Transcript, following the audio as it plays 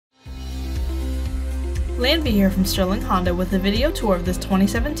Landby here from Sterling Honda with a video tour of this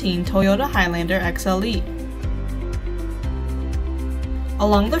 2017 Toyota Highlander XLE.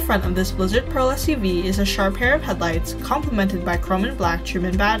 Along the front of this Blizzard Pearl SUV is a sharp pair of headlights complemented by chrome and black trim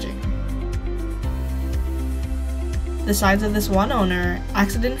and badging. The sides of this one-owner,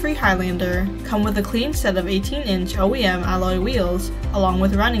 accident-free Highlander come with a clean set of 18-inch OEM alloy wheels along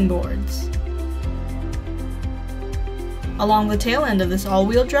with running boards. Along the tail end of this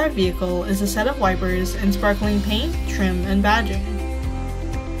all-wheel drive vehicle is a set of wipers and sparkling paint, trim, and badging.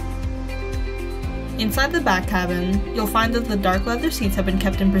 Inside the back cabin, you'll find that the dark leather seats have been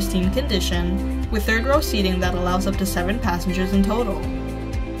kept in pristine condition, with third-row seating that allows up to 7 passengers in total.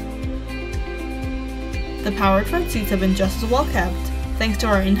 The powered front seats have been just as well kept, thanks to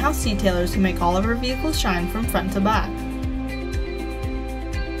our in-house detailers who make all of our vehicles shine from front to back.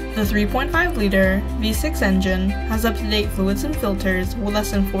 The 3.5-liter V6 engine has up-to-date fluids and filters with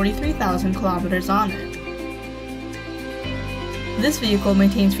less than 43,000 kilometers on it. This vehicle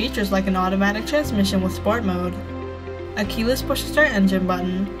maintains features like an automatic transmission with sport mode, a keyless push-to-start engine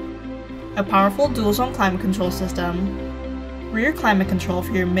button, a powerful dual-zone climate control system, rear climate control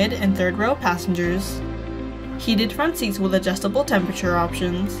for your mid and third row passengers, heated front seats with adjustable temperature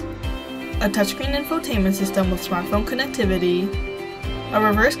options, a touchscreen infotainment system with smartphone connectivity, a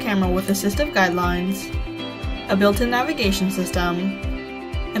reverse camera with assistive guidelines, a built-in navigation system,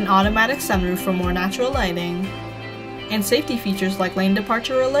 an automatic sunroof for more natural lighting, and safety features like lane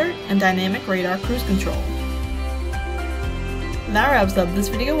departure alert and dynamic radar cruise control. That wraps up this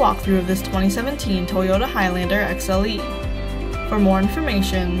video walkthrough of this 2017 Toyota Highlander XLE. For more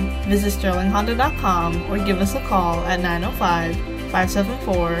information, visit sterlinghonda.com or give us a call at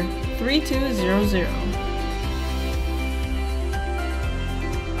 905-574-3200.